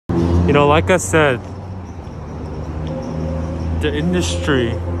You know, like I said, the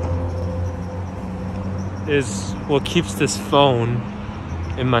industry is what keeps this phone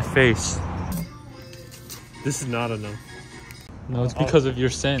in my face. This is not enough. No, it's because of your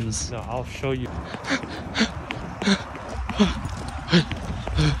sins. No, I'll show you.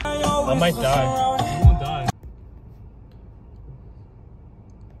 I might die. You won't die.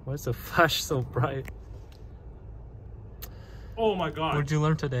 Why is the flash so bright? Oh my god. What did you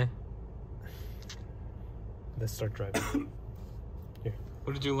learn today? Let's start driving. Here.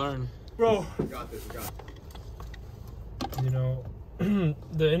 What did you learn? Bro. We got this, we got this. You know,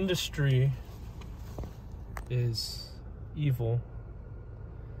 the industry is evil.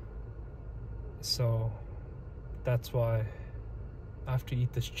 So that's why I have to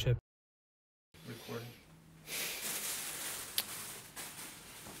eat this chip. Recording.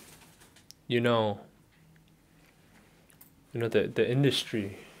 You know the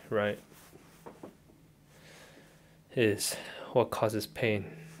industry, right, is what causes pain.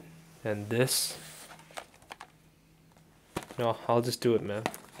 And this, I'll just do it, man.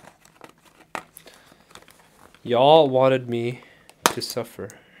 Y'all wanted me to suffer.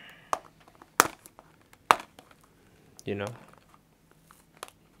 You know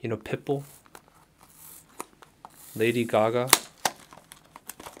Pitbull, Lady Gaga.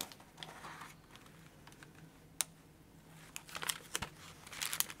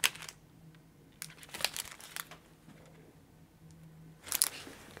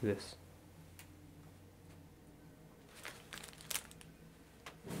 Look at this.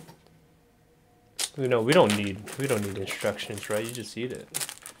 We don't need instructions, right? You just eat it.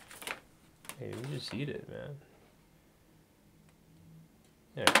 Hey, you just eat it, man.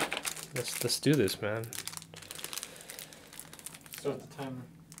 Yeah, let's do this, man. Start the timer.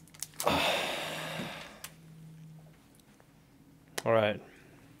 All right.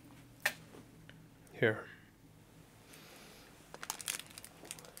 Here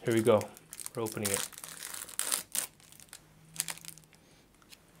we go. We're opening it.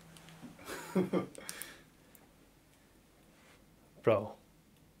 Bro,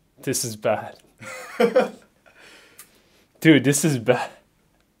 this is bad. Dude, this is bad.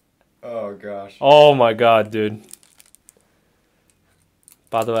 Oh gosh. Oh my god, dude.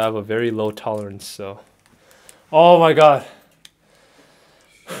 By the way, I have a very low tolerance, so. Oh my god.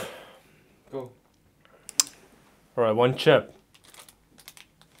 Go. Alright, one chip.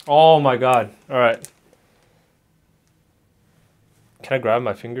 Oh my god. Alright. Can I grab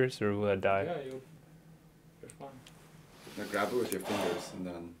my fingers or will I die? Yeah, you're fine. Now grab it with your fingers and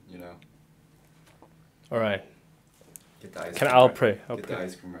then, Alright. get the ice Can cream I'll ready. pray. I'll Get pray. the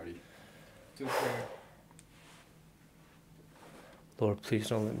ice cream ready. Do prayer. Lord, please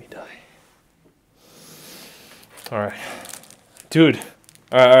don't let me die. Alright. Dude.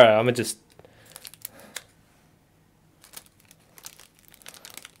 Alright, I'm gonna just...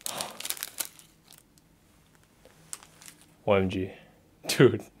 OMG.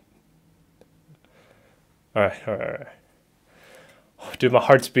 Dude. Alright. Dude, my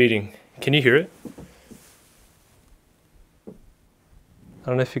heart's beating. Can you hear it? I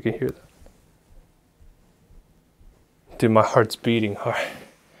don't know if you can hear that. Dude, my heart's beating. Alright.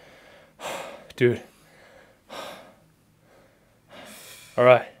 Dude.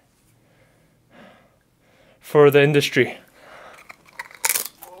 Alright. For the industry.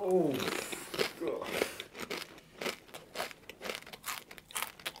 Oh.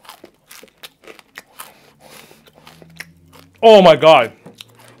 Oh my god.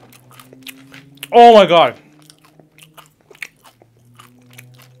 Oh my god.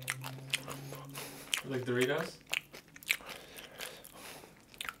 Like Doritos?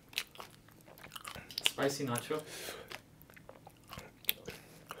 Spicy nacho?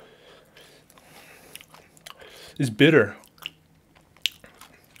 It's bitter.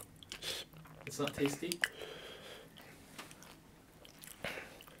 It's not tasty?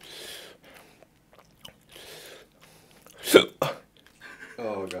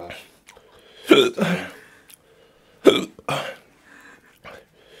 Oh gosh.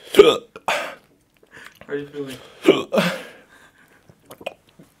 How are you feeling?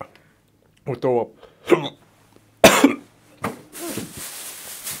 We'll throw up.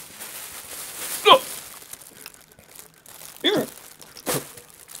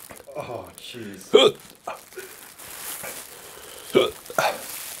 Oh jeez.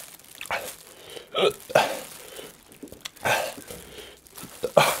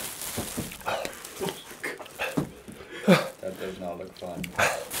 That does not look fun.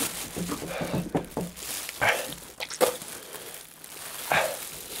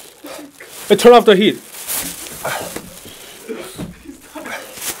 Hey, turn off the heat.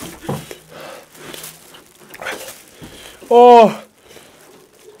 Oh.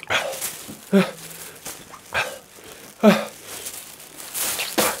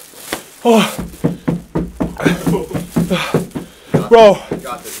 Oh. Bro. You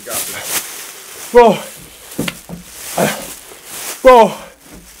got this. You got this. Bro. Bro.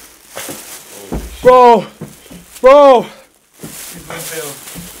 Bro. Bro. He's gonna fail.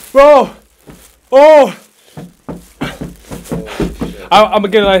 Bro. Oh. Holy shit. I'm gonna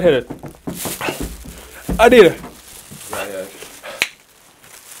get lightheaded. I need it. Yeah, yeah.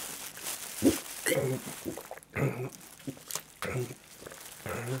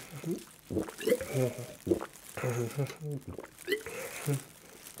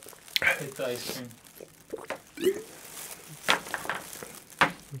 Hit the ice cream.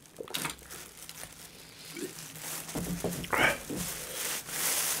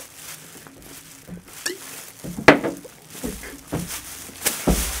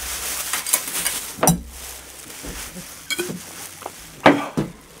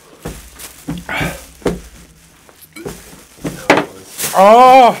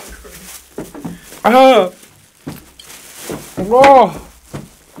 Oh. Oh. Oh.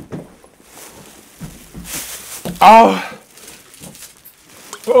 Oh.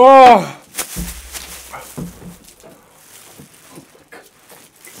 Oh.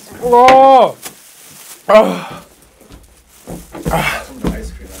 Oh. Oh. Some of the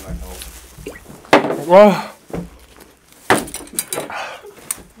ice cream that might help. Oh.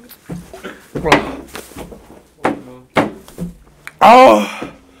 Oh.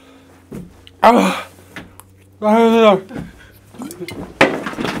 Oh. Oh.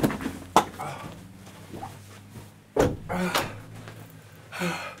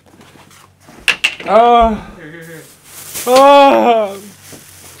 Oh. Here, here, here. Oh.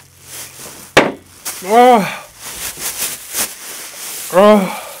 Oh. Oh.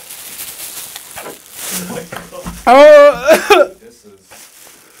 Oh. This is.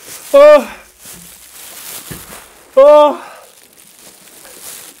 Oh. Oh.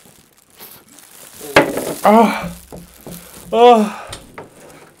 Oh. Oh.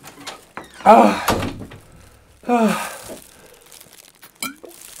 Oh. Oh.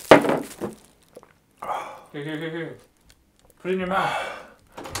 Here, here, here, here. Put it in your mouth.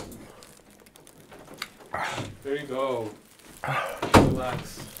 There you go.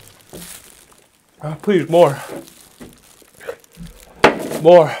 Relax. Please, more.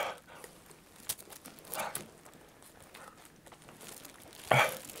 More.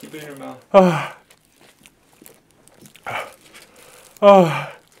 Keep it in your mouth. Oh. Oh.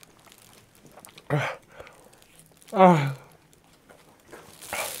 Oh.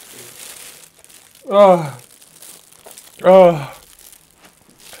 Oh. Oh.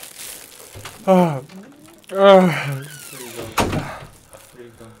 Oh. Oh. There you go. There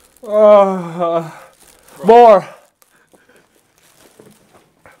you go. Oh. More.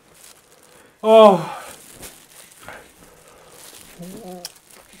 Oh.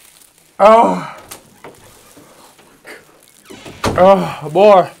 Oh. Oh.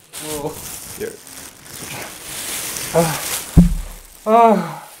 More. Whoa. Here.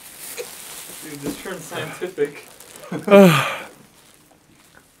 Oh. Dude, this turned scientific. Oh.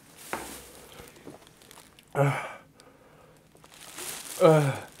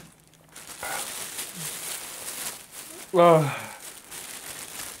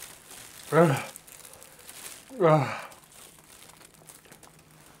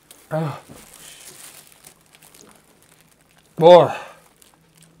 More.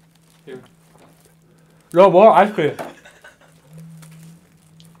 Here. No more ice cream.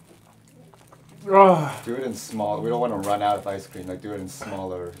 Oh. Do it in small. We don't want to run out of ice cream. Like, do it in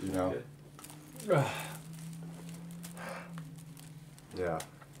smaller, you know? Okay. Yeah.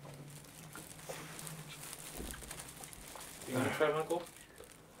 You wanna try, Michael?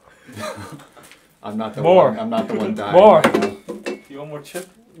 I'm not the More. one. I'm not the one dying. More. Right now. You want more chip?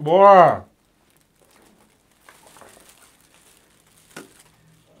 More.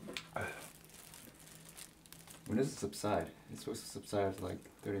 When does it subside? It's supposed to subside after like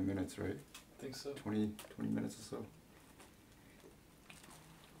 30 minutes, right? I think so. 20 minutes or so.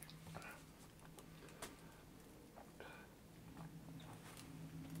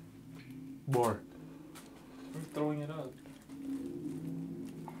 More. I'm throwing it up.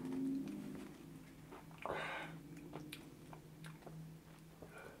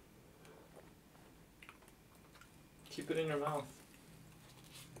 Keep it in your mouth.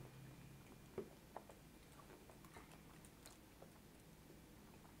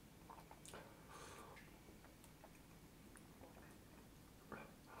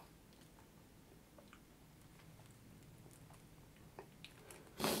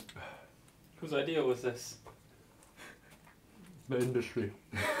 Whose idea was this? The industry.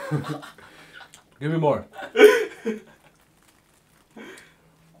 Give me more.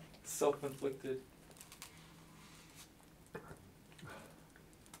 Self-inflicted.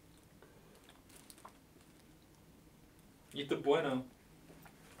 Eat the bueno.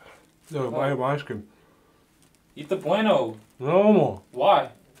 No, I have ice cream. Eat the bueno. No more. Why?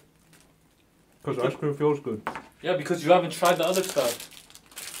 Because ice cream feels good. Yeah, because you haven't tried the other stuff.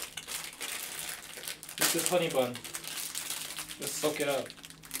 Eat this honey bun. Just soak it up.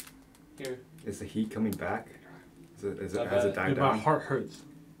 Here. Is the heat coming back? Has Not it bad. died Dude, my down? heart hurts.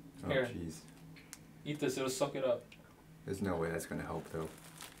 Oh Here. jeez. Eat this, it'll suck it up. There's no way that's gonna help though.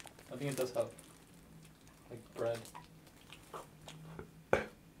 I think it does help. Like bread. You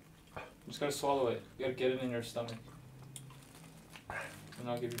just gotta swallow it. You gotta get it in your stomach. And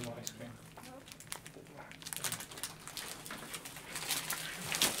I'll give you more ice cream.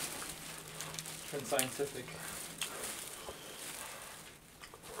 Turn scientific.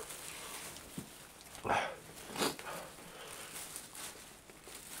 There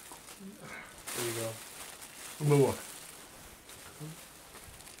you go. More.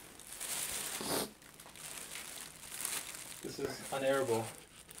 This is unairable.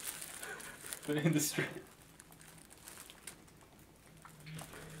 The industry.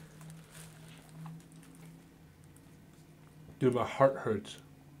 Dude, my heart hurts.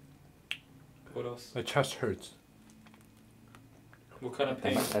 What else? My chest hurts. What kind of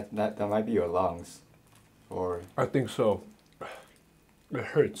pain? That might be your lungs. Or I think so. It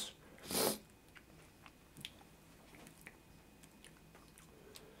hurts.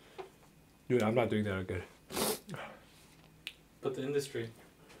 Dude, I'm not doing that again. But the industry.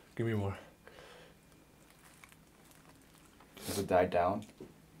 Give me more. has it died down?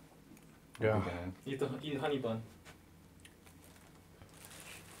 Yeah. Eat honey bun.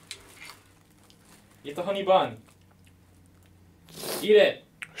 Eat the honey bun. Eat it.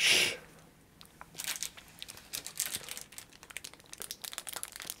 Shh.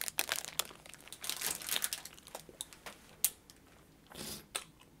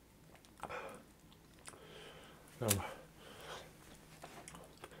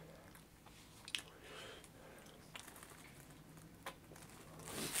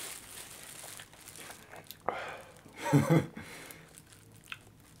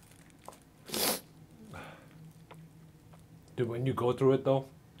 Dude, when you go through it though,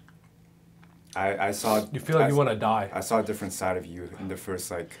 I saw. you feel like you want to die. I saw a different side of you in the first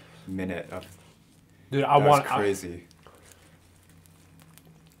like minute of. Dude, That was crazy.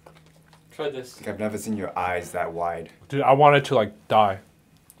 Try this. Like I've never seen your eyes that wide. Dude, I wanted to like die.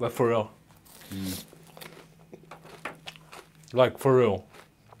 Like for real. Like for real.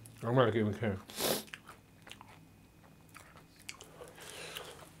 I'm not even care.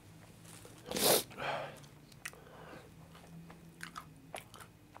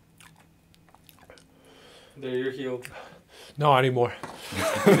 There, you're healed. No, anymore.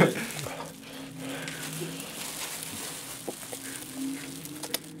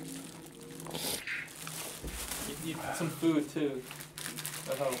 Eat some food too.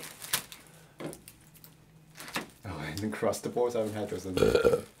 That helps. Oh, and Uncrustables, I haven't had those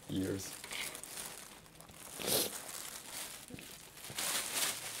in years.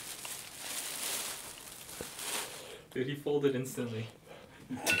 Dude, he folded instantly.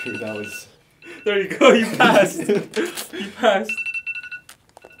 Dude, that was. There you go, you passed. You passed.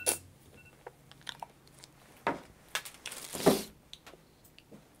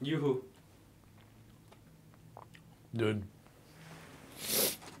 Yoo-hoo. Dude.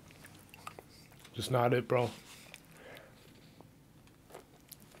 Just not it, bro.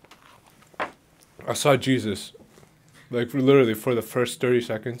 I saw Jesus. Like, literally, for the first 30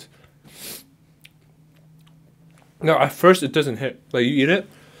 seconds. No, at first it doesn't hit. Like, you eat it.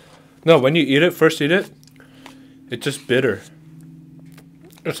 No, when you eat it, first eat it, it's just bitter.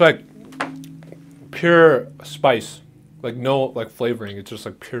 It's like pure spice. Like, no, like, flavoring. It's just,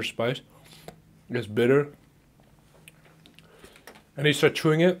 like, pure spice. It's bitter. And you start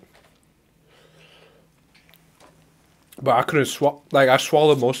chewing it. But I couldn't swallow. Like, I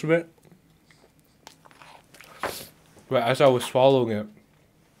swallowed most of it. But as I was swallowing it,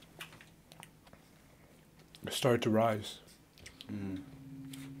 it started to rise.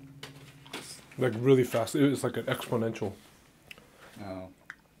 Like, really fast. It was like an exponential. Oh.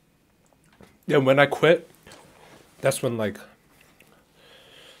 Yeah, when I quit, that's when, like,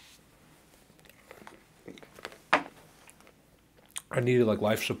 I needed, like,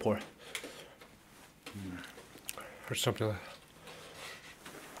 life support. Or something like that.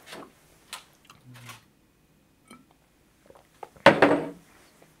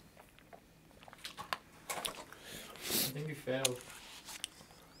 I think you failed. failed.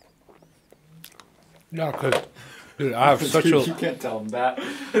 No, cause dude, I have such a You can't tell him that.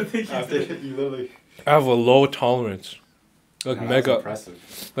 I think he's You literally. I have a low tolerance, like That's mega,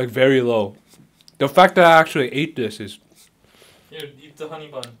 impressive. like very low. The fact that I actually ate this is, Here, eat the honey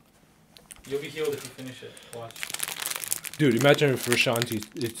bun. You'll be healed if you finish it. Watch. dude. Imagine if Rashanti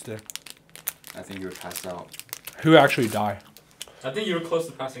eats that. I think you would pass out. Who actually die? I think you were close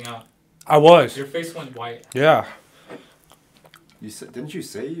to passing out. I was. Your face went white. Yeah. You said, didn't you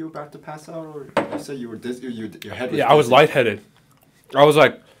say you were about to pass out, or you said you were your head was Yeah, I was dizzy? lightheaded. I was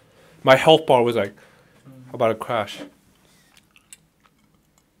like, my health bar was like about to crash.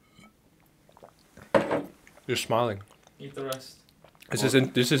 You're smiling. Eat the rest.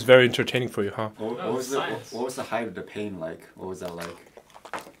 This is very entertaining for you, huh? What, No, was science. what was the height of the pain like? What was that like?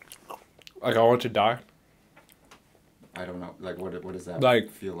 Like I want to die. I don't know. Like what does that Like-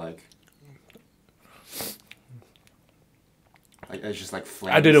 feel like? Like it's just like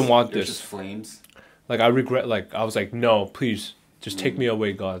flames. I didn't want It was this. just flames. Like I regret. Like I was like, no, please, just take me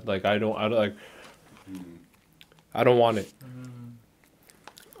away, God. Like I don't like. I don't want it.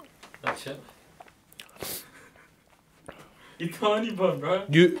 That shit. Eat the honey bun, bro.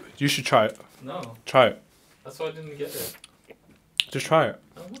 You should try it. No, Try it. that's why I didn't get it. Just try it.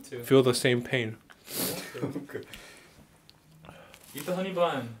 I don't want to. Feel the same pain. I don't want to. Okay. Eat the honey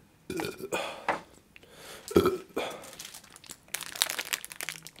bun.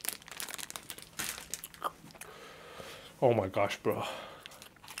 Oh my gosh, bro.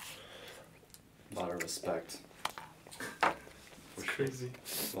 A lot of respect. It's crazy.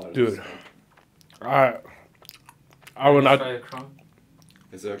 A lot of Dude. respect. I will Try not. a crumb.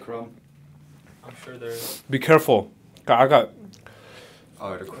 Is there a crumb? I'm sure there is. Be careful. I got.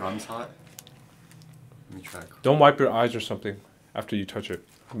 Oh, the crumb's hot. Let me try. Don't wipe your eyes or something after you touch it.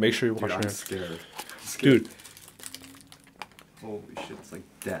 Make sure you Dude, wash your I'm hands. scared. Dude, Holy shit! It's like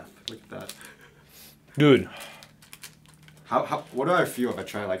death. Look at that. dude. How? What do I feel if I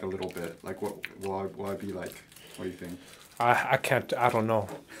try like a little bit? Like what? Will I be like? What do you think? I can't. I don't know.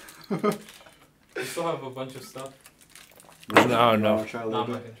 You still have a bunch of stuff. No, no. Wanna try a No, little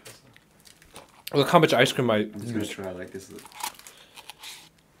I'm not bit? interested. Look how much ice cream I I'm just gonna used. try like this.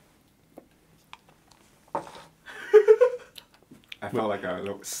 I felt like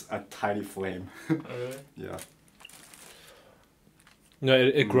a tiny flame. Oh, really? Yeah. No,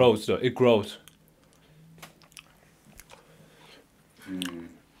 it grows though. It grows. Mm.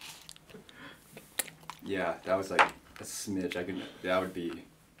 Yeah, that was like a smidge. That would be. Dude,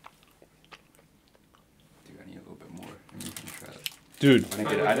 I need a little bit more. Let me try that. Dude,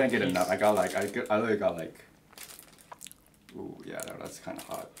 I didn't get enough. I literally got like. Ooh, yeah, that's kind of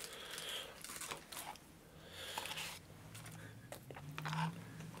hot.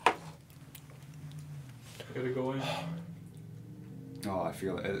 I gotta go in. Oh, I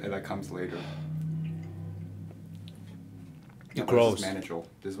feel it. That comes later. It No, but grows. This is manageable.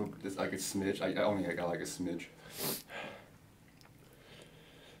 This like a smidge. I only got like a smidge.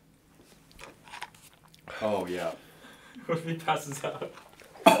 Oh yeah. What if he passes out?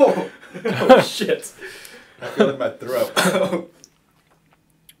 Oh, oh shit! I feel in my throat.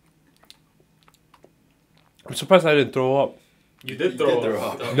 I'm surprised I didn't throw up. You did You throw did throw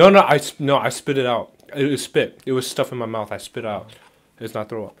up. up. No, I spit it out. It was spit. It was stuff in my mouth. I spit out. It's not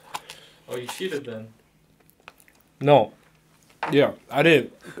throw up. Oh, you cheated then. No. Yeah, I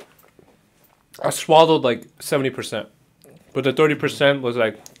didn't. I swallowed like 70%, but the 30% was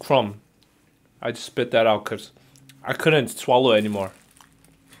like crumb. I just spit that out because I couldn't swallow it anymore.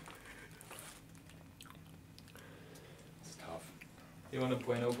 It's tough. You want a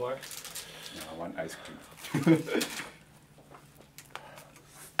Bueno bar? No, I want ice cream.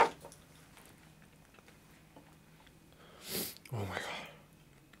 Oh my god.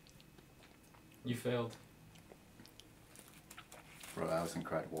 You failed. Bro, that was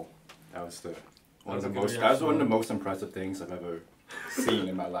incredible. That was one was of a the good most. That was one of the reaction. most impressive things I've ever seen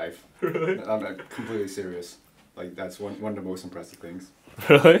in my life. Really? I'm like, completely serious. Like that's one of the most impressive things.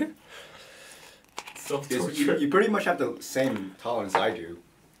 Really? Self-torture. You pretty much have the same tolerance I do.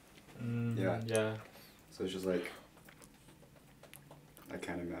 Yeah. Yeah. So it's just like I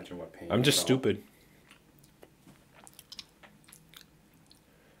can't imagine what pain. I'm just I felt. stupid.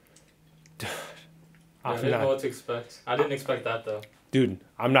 I I'm didn't know not, what to expect. I didn't expect that though. dude,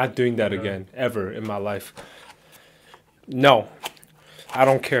 I'm not doing that Yeah. again ever in my life. No, I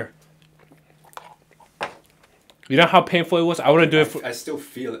don't care. You know how painful it was? I wouldn't do it for. I still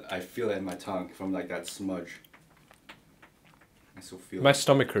feel it. I feel it in my tongue from like that smudge. I still feel My it.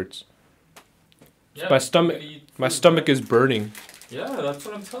 stomach hurts. Yeah, My stomach- you eat My food, stomach right? is burning. Yeah, that's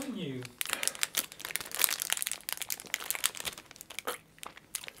what I'm telling you.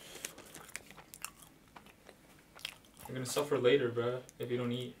 You're gonna suffer later, bro, if you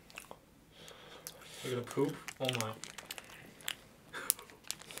don't eat. You're gonna poop? Oh my.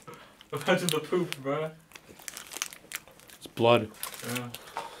 Imagine the poop, bro. It's blood. Yeah.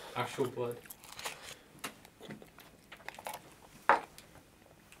 Actual blood.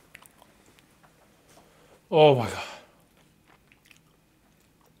 Oh my god.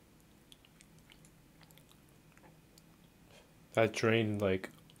 That drain, like,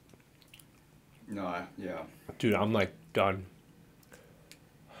 No, yeah. dude, I'm like done.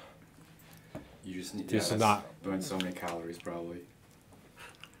 You just need This is that's not- burn so many calories probably.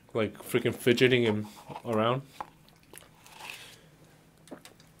 Like freaking fidgeting him around.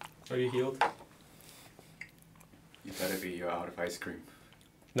 Are you healed? You better be out of ice cream.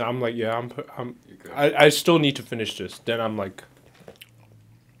 No, I'm like, yeah, I'm You're good. I still need to finish this. Then I'm like,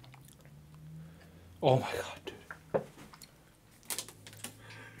 oh my god, dude.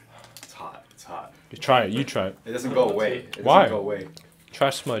 It's hot. It's hot. You try it. You try it. It doesn't go away. It doesn't Why? go away. Try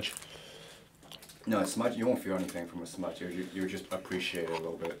smudge. No, a smudge. You won't feel anything from a smudge. You just appreciate it a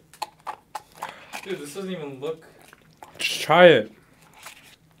little bit. Dude, this doesn't even look. Just try it.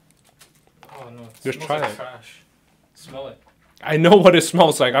 Oh no, it Just smells try like it. trash. Smell it. I know what it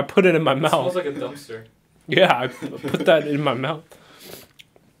smells like. I put it in my It mouth. smells like a dumpster. Yeah, I put that in my mouth.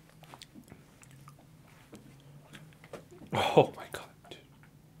 Oh my god, dude.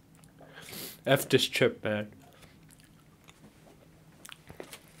 F this chip, man.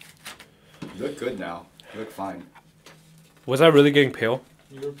 You look good now. You look fine. Was I really getting pale?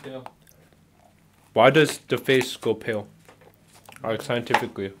 You're pale. Why does the face go pale? Like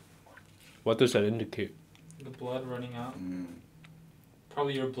scientifically, what does that indicate? The blood running out. Mm.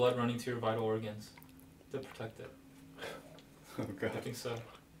 Probably your blood running to your vital organs to protect it. Oh I god. think so.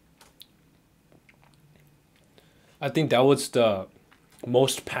 I think that was the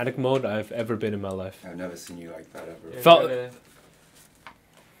most panic mode I've ever been in my life. I've never seen you like that ever. Yeah, Felt- I'm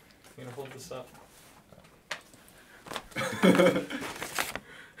gonna hold this up.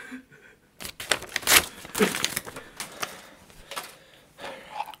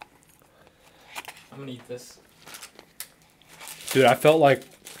 I'm gonna eat this. Dude, I felt like.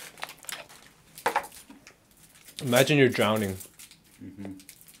 Imagine you're drowning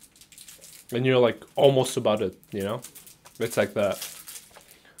Mm-hmm. and you're like almost about to, you know? It's like that.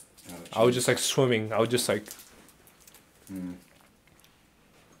 Oh, I was just like swimming. I was just like, Mm.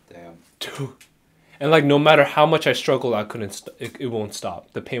 Damn. dude. And like no matter how much I struggle, I couldn't. It won't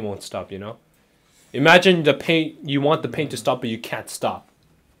stop. The pain won't stop. You know. Imagine the pain. You want the pain to stop, but you can't stop.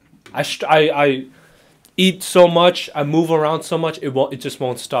 I eat so much. I move around so much. It won't. It just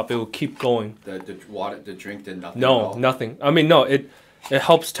won't stop. It will keep going. The water, the drink did nothing. at No, all? nothing. I mean, no. It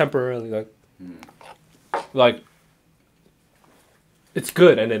helps temporarily. Like it's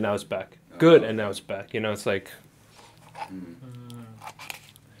good, and then now it's back. Good, and now it's back. You know, it's like Mm.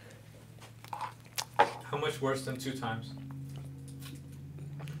 How much worse than 2 times?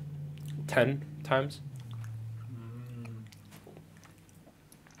 10 times.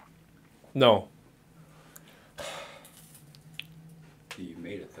 No. You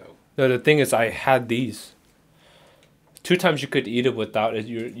made it though. No, the thing is, I had these. 2 times you could eat it without it.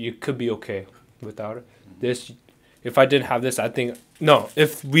 You could be okay without it. This, if I didn't have this, I think no.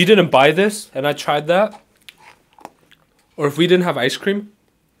 If we didn't buy this and I tried that, or if we didn't have ice cream,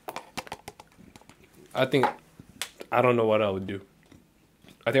 I think I don't know what I would do.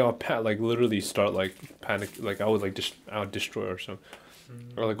 I think I'll like literally start like panic. Like I would like I would destroy or something,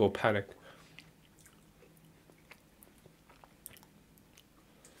 or like go panic.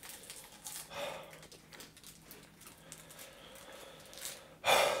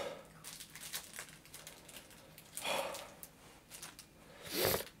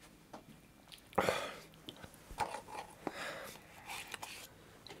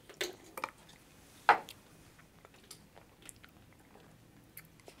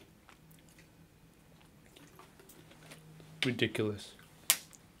 Ridiculous.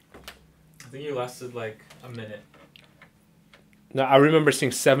 I think you lasted like a minute. No, I remember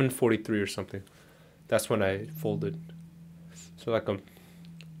seeing 7:43 or something. That's when I folded. So like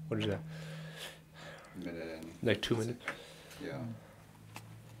what is that? Minute and Like 2 minutes. yeah.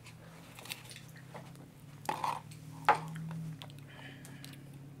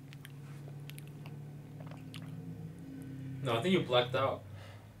 No, I think you blacked out.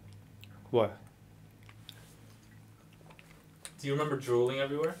 What? Do you remember drooling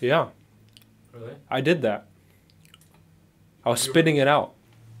everywhere? Yeah, Really? I did that. I was You- spitting it out.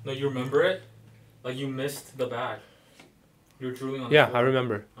 No, you remember it? Like you missed the bag. You were drooling on the Yeah, floor. I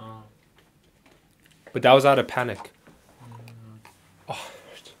remember. Oh. But that was out of panic. Oh,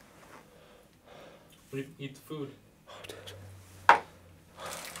 Eat the food.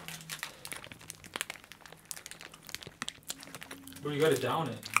 Bro, you gotta down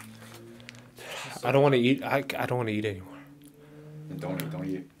it. I don't want to eat. I don't want to eat anymore. And don't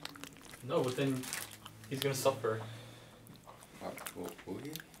eat. No, but then he's gonna suffer. Will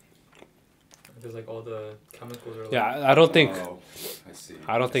he? Because like all the chemicals are like... Yeah, I don't think. Oh, I see.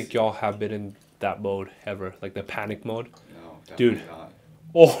 I don't think y'all have been in that mode ever, like the panic mode. No, Dude. definitely not.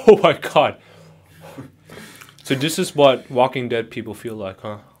 Oh my god. So this is what Walking Dead people feel like,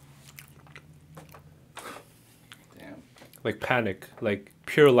 huh? Damn. Like panic, like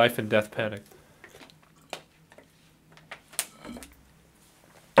pure life and death panic.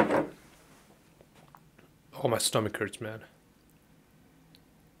 Oh, my stomach hurts, man.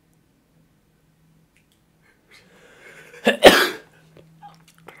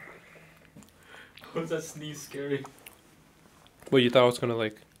 Was that sneeze scary? What, you thought I was gonna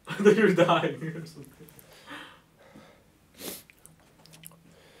like... I thought you were dying or something.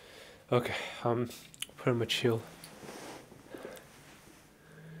 Okay, put him a chill.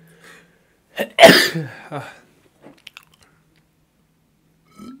 Can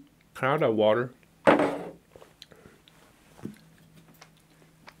I have that water?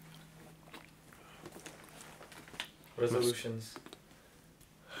 Resolutions.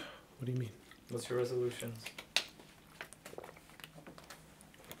 What do you mean? What's your resolutions?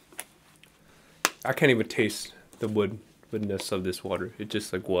 I can't even taste the woodness of this water. It's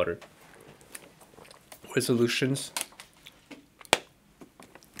just like water. Resolutions.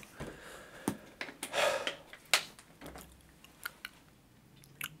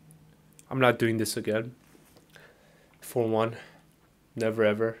 I'm not doing this again. For one. Never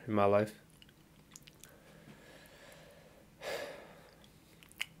ever in my life.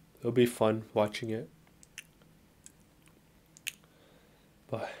 It'll be fun watching it.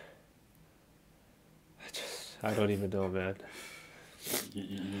 But I don't even know, man. You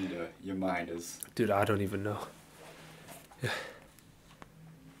need your mind is... Dude, I don't even know. Yeah.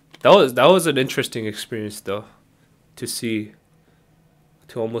 That was an interesting experience though. To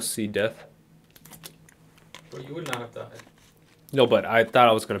almost see death. Bro, you would not have died. No, but I thought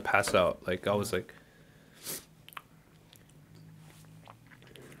I was gonna pass out. Like I was like,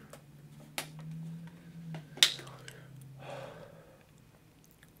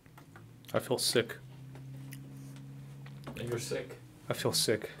 I feel sick. And you're sick. I feel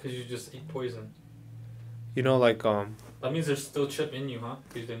sick. Because you just ate poison. You know, like That means there's still chip in you, huh?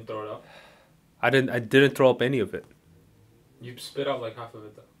 Because you didn't throw it out. I didn't throw up any of it. You spit out like half of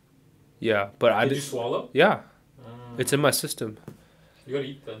it though. Yeah, but I Did did. you swallow? Yeah, it's in my system. You gotta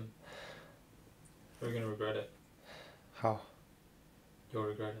eat then. Or you're gonna regret it. How? You'll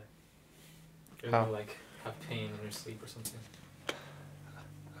regret it. You're How? gonna like have pain in your sleep or something.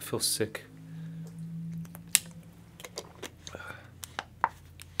 I feel sick.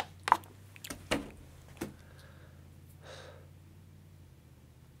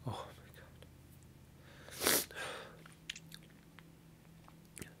 Oh my god.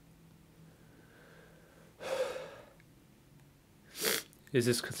 Is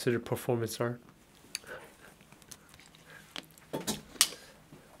this considered performance art?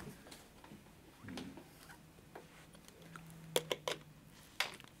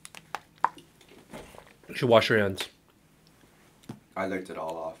 You should wash your hands. I licked it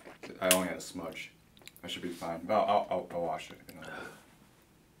all off. I only had a smudge. I should be fine. But I'll wash it. You know.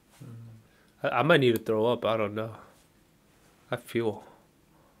 I might need to throw up. I don't know. I feel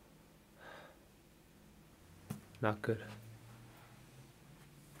not good.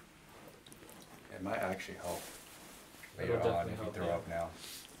 It might actually help It'll later on definitely if you help, throw yeah. up now.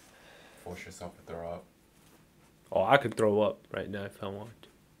 Force yourself to throw up. Oh, I could throw up right now if I want.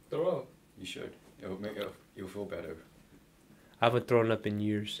 Throw up. You should. You'll feel better. I haven't thrown up in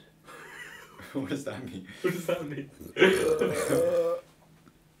years. What does that mean? What does that mean?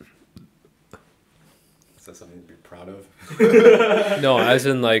 Is that something to be proud of? No, as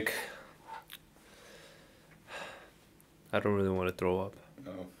in like, I don't really want to throw up.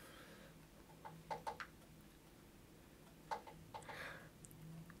 No.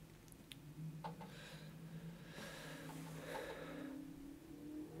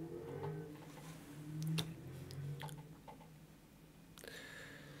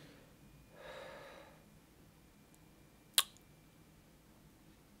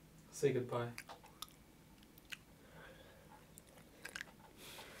 Say goodbye.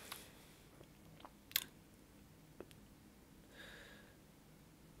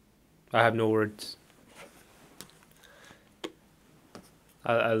 I have no words.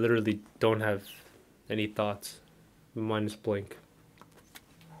 I literally don't have any thoughts. My mind is blank.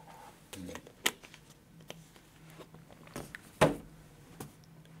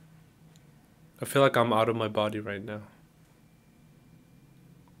 I feel like I'm out of my body right now.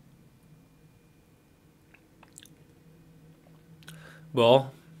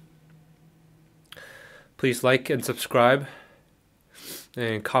 Well, please like and subscribe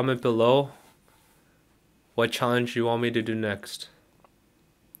and comment below what challenge you want me to do next.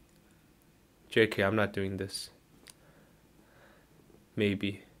 JK, I'm not doing this.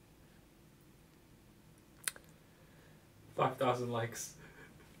 Maybe. 5,000 likes.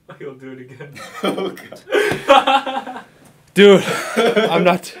 He'll do it again. Okay. Dude, I'm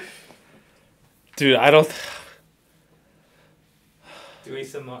not. Dude, I don't. Do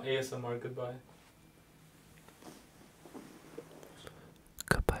ASMR goodbye.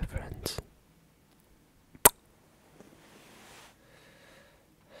 Goodbye, friends.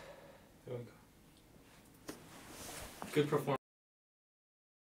 There we go. Good performance.